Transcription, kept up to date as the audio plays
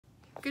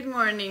Good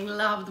morning,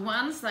 loved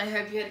ones. I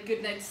hope you had a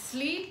good night's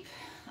sleep.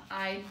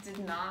 I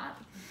did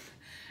not.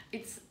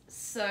 It's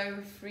so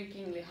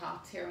freakingly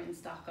hot here in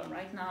Stockholm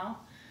right now.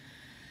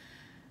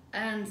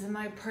 And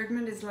my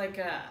apartment is like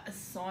a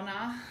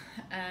sauna,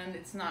 and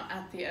it's not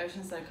at the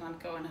ocean, so I can't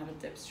go and have a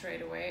dip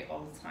straight away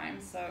all the time.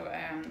 So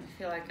I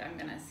feel like I'm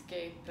gonna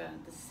escape the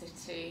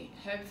city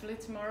hopefully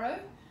tomorrow.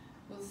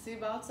 We'll see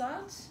about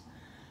that.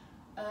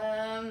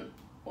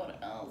 What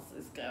else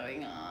is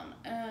going on?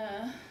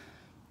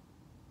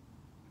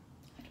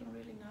 I don't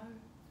really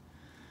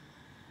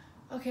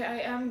know. Okay, I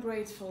am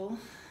grateful.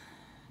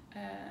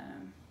 I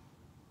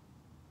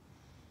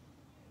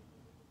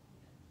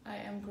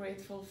am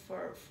grateful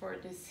for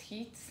this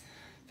heat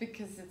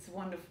because it's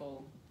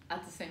wonderful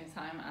at the same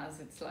time as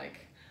it's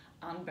like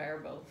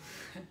unbearable.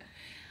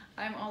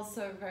 I'm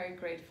also very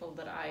grateful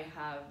that I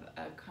have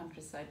a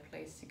countryside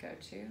place to go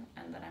to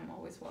and that I'm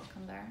always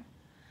welcome there.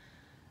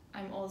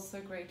 I'm also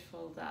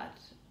grateful that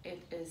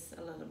it is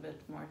a little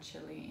bit more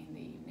chilly in the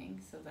evening,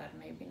 so that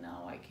maybe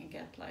now I can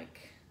get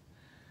like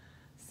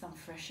some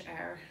fresh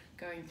air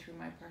going through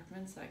my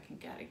apartment so I can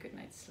get a good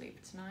night's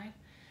sleep tonight.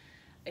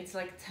 It's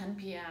like 10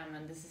 p.m.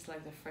 and this is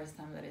like the first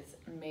time that it's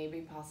maybe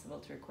possible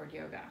to record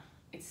yoga.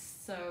 It's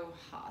so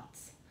hot.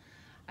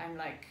 I'm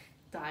like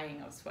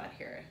dying of sweat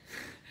here.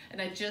 And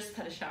I just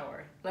had a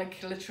shower,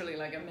 like literally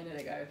like a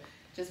minute ago,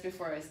 just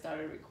before I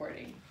started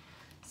recording.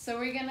 So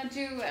we're gonna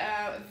do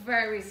a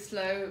very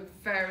slow,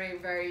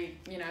 very,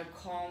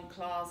 calm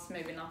class,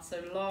 maybe not so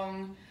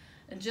long,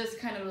 and just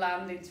kind of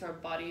land into our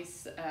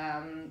bodies.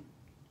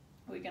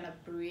 We're gonna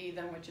breathe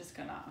and we're just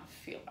gonna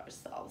feel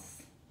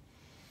ourselves.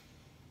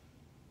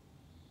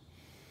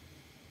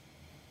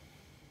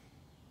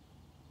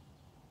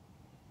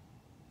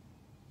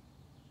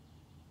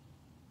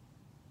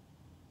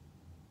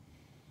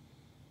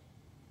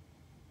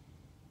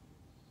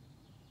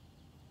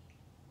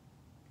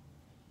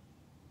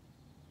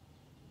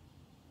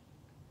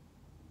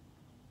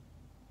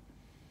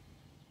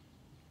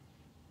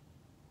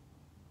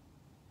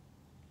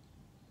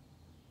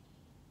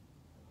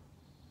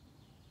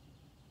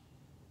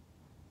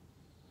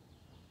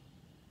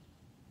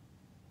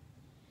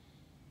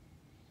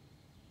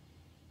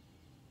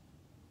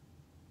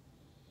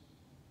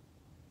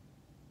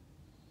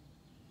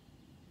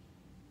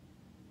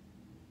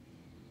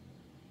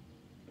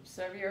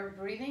 Observe your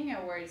breathing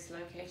and where it's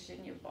located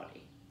in your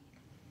body.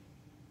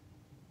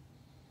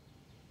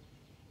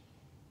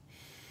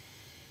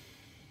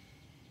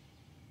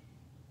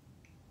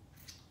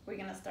 We're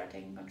gonna start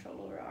taking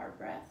control over our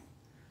breath.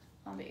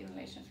 On the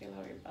inhalation, feel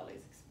how your belly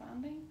is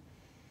expanding.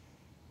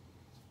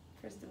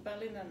 First the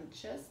belly, then the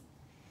chest.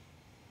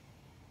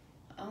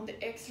 On the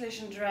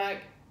exhalation, drag.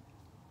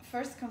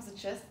 First comes the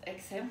chest,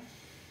 exhale,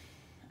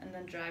 and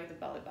then drag the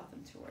belly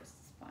button towards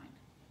the spine.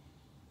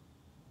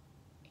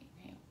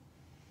 Inhale.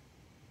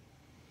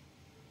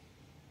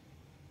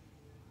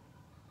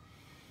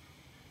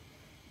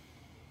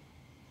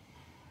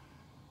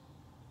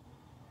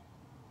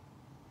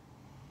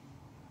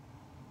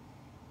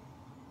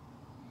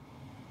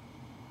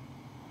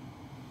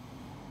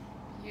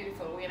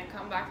 Beautiful. We're gonna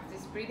come back to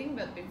this breathing,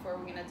 but before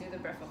we're gonna do the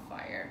breath of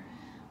fire.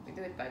 We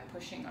do it by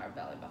pushing our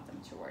belly button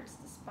towards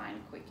the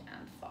spine, quick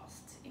and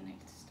fast. Inhale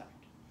to start.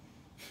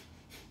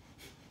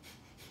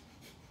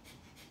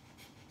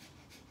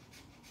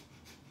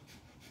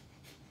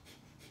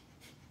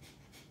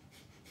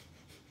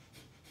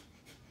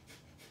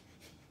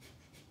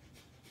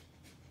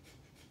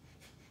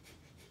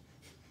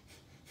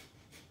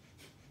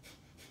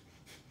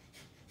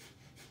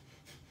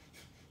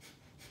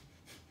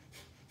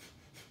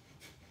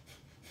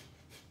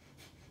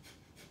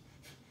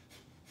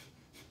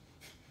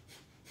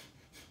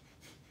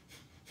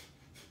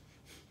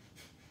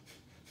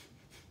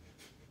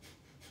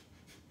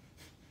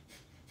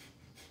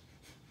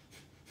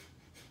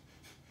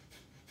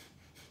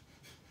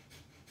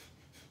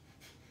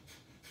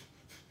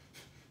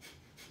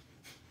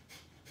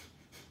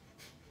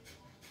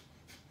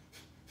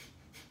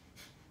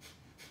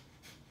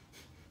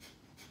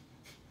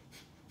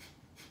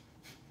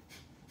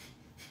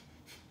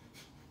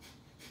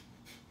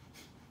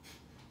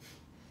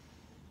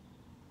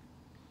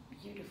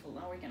 Beautiful.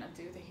 Now we're gonna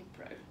do the hip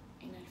row.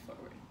 Inhale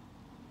forward.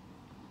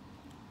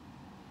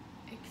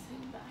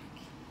 Exhale back.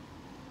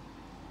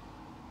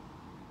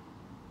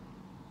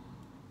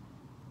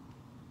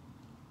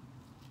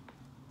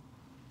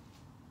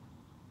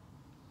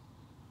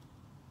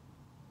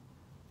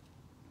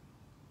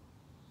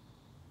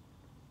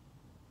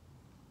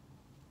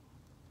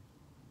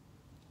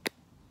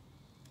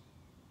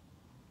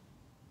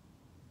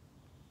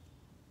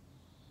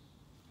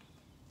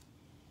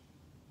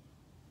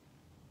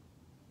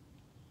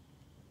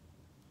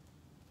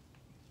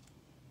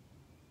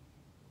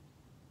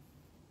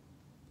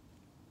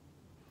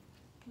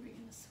 We're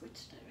gonna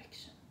switch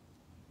direction.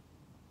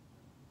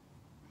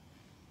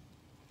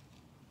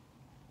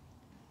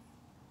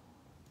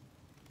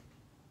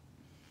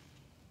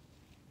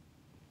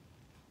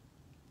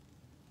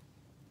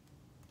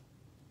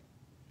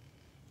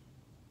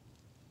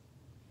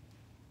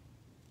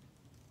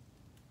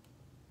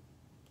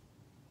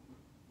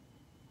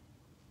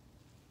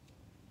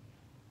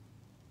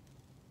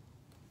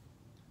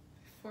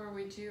 before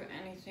we do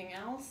anything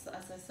else,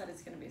 as I said,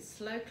 it's going to be a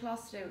slow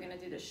class today. We're going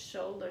to do the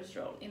shoulders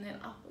roll. Inhale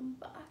up and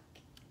back.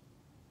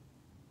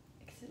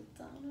 Exhale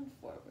down and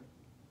forward.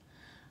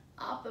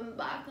 Up and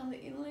back on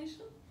the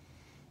inhalation.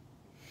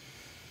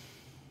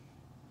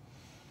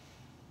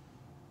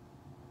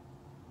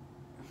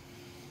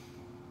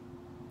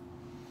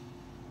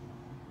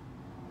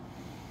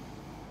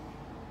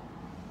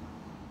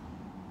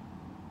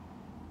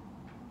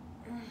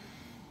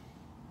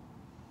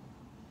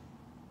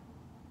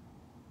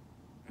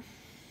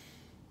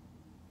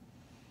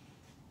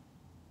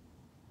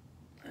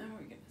 And we're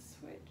going to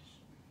switch.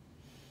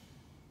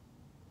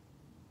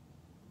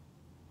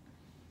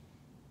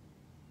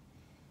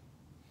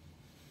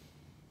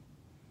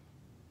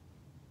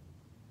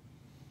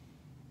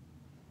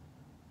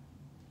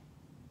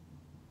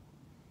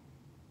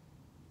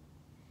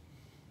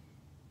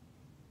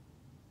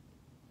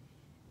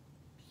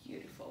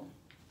 Beautiful.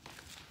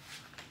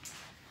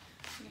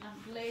 We're going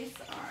to place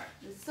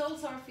the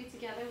soles of our feet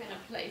together. We're going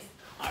to place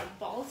our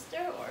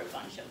bolster or a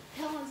bunch of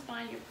pillows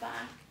behind your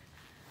back.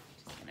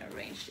 Just going to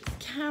arrange this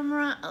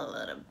camera a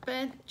little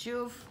bit.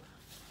 Joof.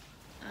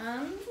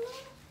 And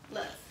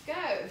let's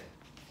go.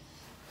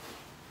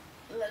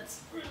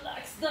 Let's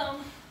relax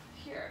down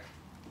here.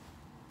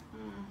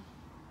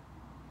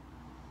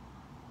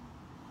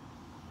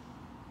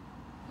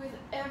 With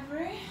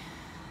every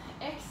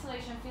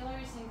exhalation, feel how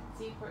you sink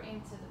deeper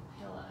into the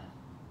pillow.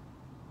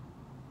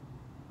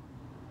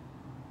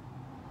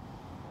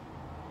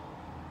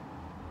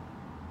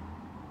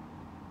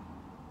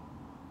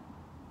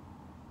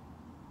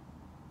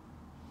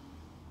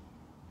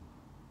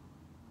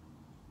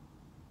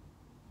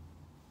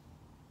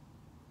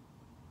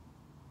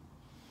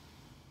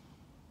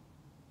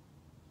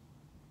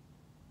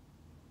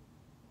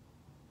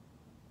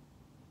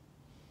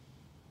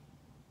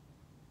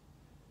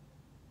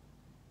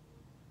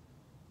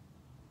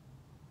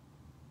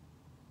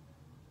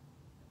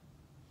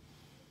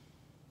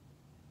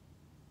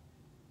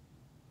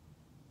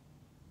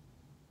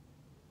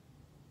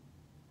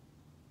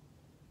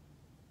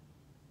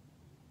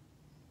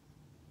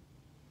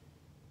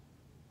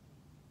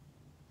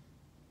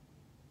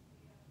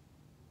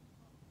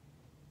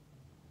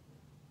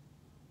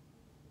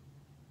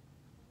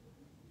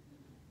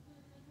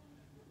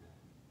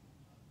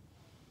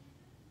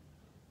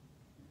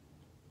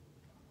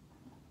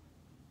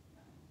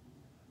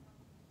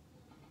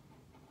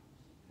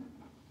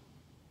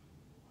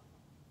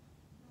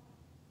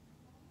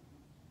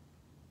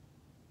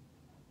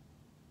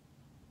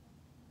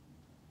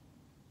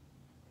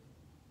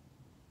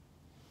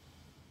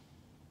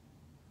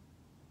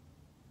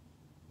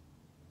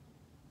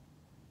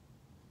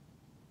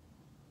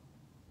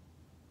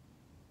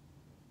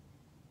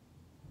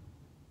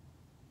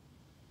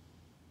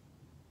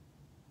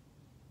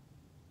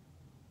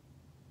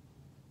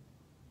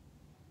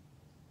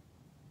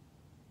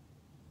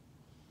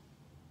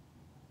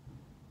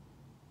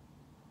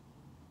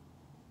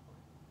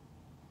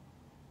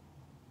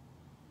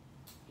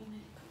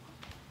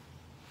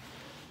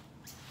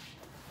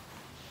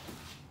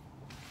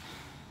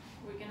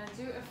 We're gonna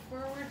do a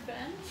forward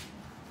bend.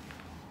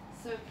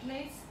 So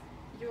place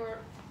your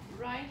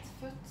right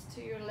foot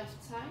to your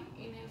left thigh.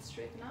 Inhale,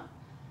 straighten up.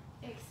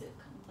 Exhale,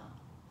 come down.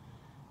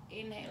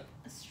 Inhale,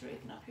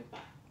 straighten up your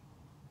back.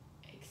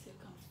 Exhale,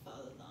 come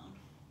further down.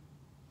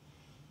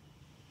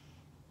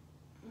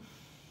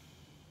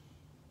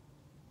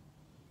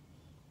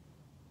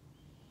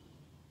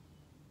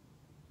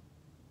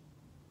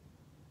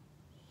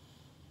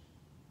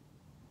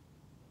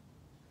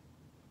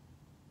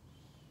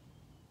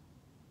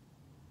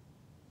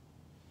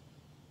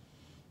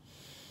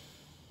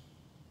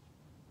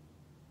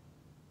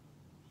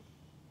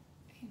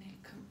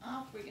 Come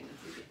up, we're going to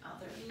do the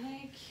other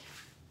leg.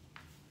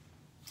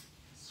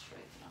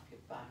 Straighten up your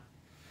back.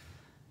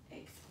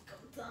 Exhale,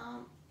 come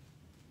down.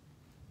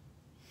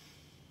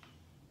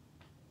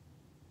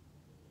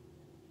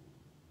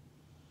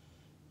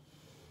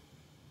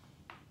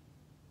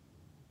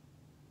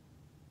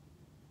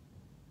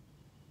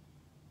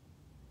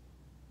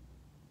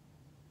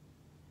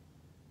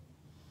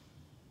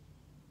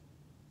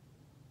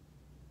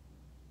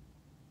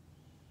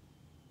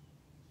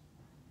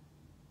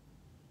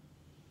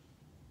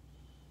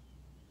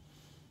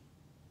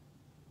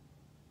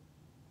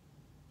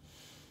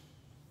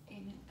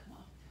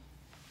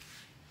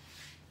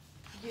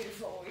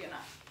 Beautiful. We're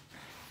gonna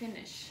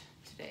finish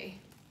today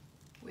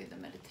with a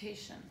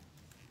meditation.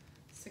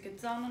 So get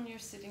down on your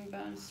sitting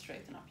bones,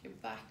 straighten up your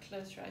back,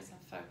 close your eyes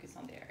and focus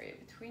on the area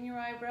between your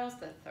eyebrows,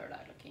 the third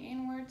eye looking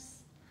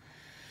inwards.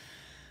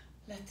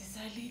 Let this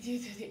eye lead you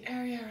to the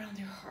area around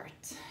your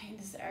heart. In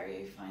this area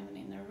you find an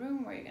inner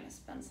room where you're gonna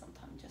spend some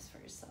time just for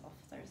yourself.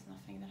 There's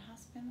nothing that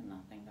has been and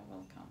nothing that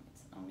will come.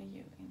 It's only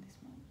you in this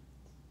moment.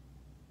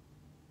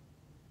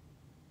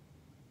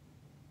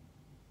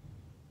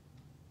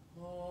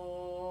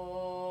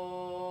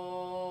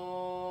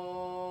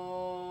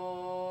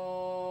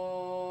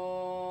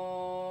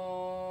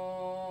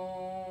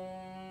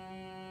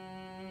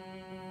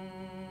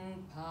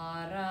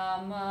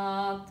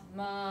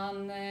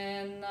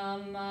 Paramatmane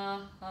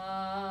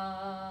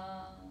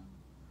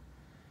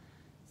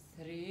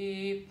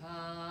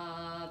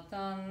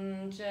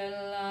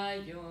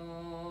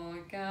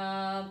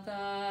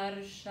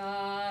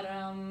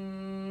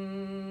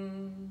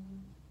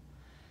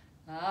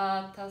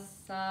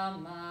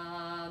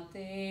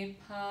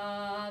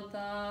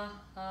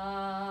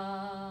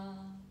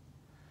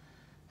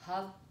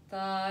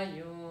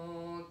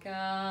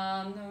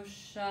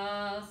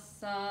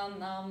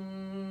yoganushasana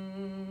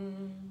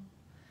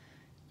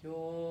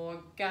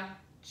yoga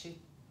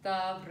chitta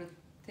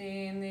vritti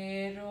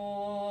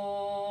nirodha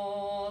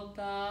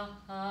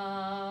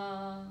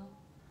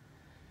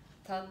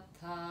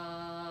tata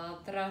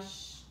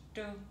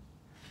drashtu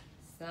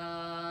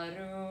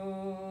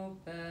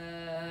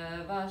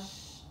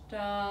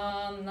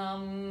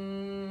sarupavashtanam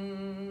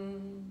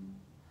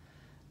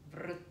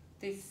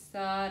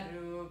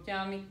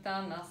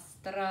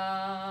vrittisarupyamitanastra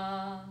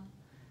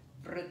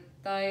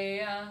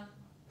vrittaya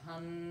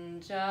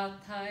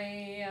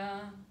panjataya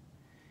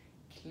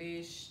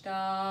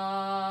klishta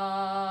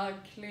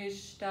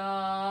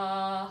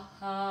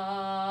klishtaha.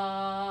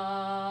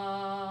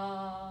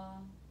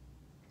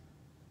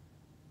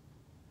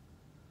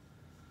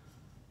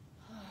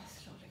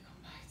 Slowly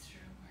come back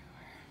through where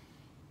we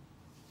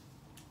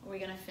were. We're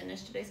gonna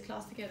finish today's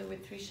class together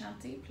with 3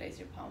 shanti. Place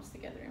your palms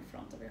together in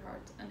front of your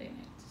heart and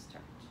inhale to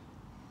start.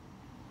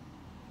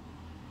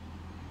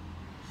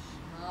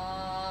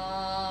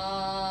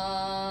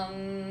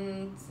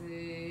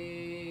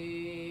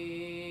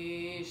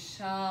 Shanti,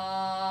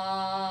 shanti,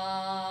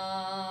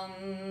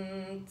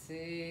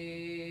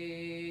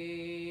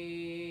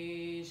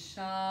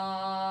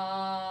 shanti.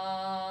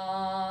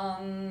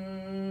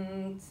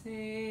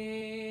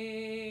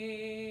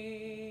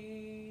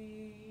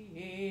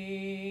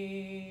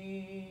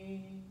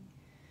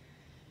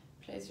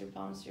 Place your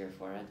palms to your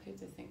forehead for you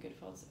to think good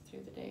thoughts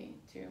through the day,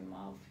 to your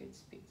mouth for you to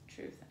speak the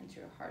truth, and to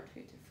your heart for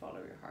you to follow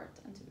your heart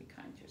and to be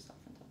kind to yourself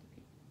and to other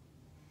people.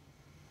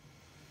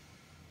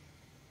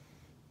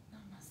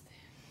 Namaste.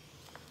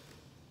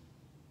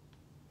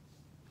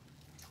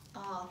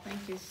 Oh,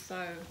 thank you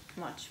so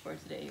much for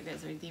today. You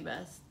guys are the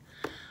best.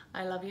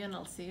 I love you and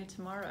I'll see you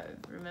tomorrow.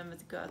 Remember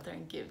to go out there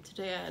and give.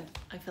 Today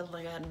I felt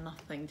like I had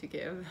nothing to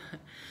give,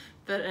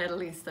 but at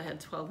least I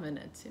had 12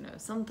 minutes, you know.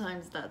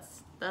 Sometimes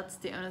that's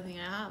the only thing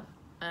I have.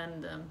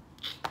 And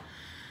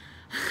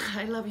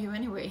I love you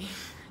anyway.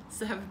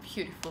 So have a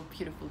beautiful,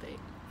 beautiful day.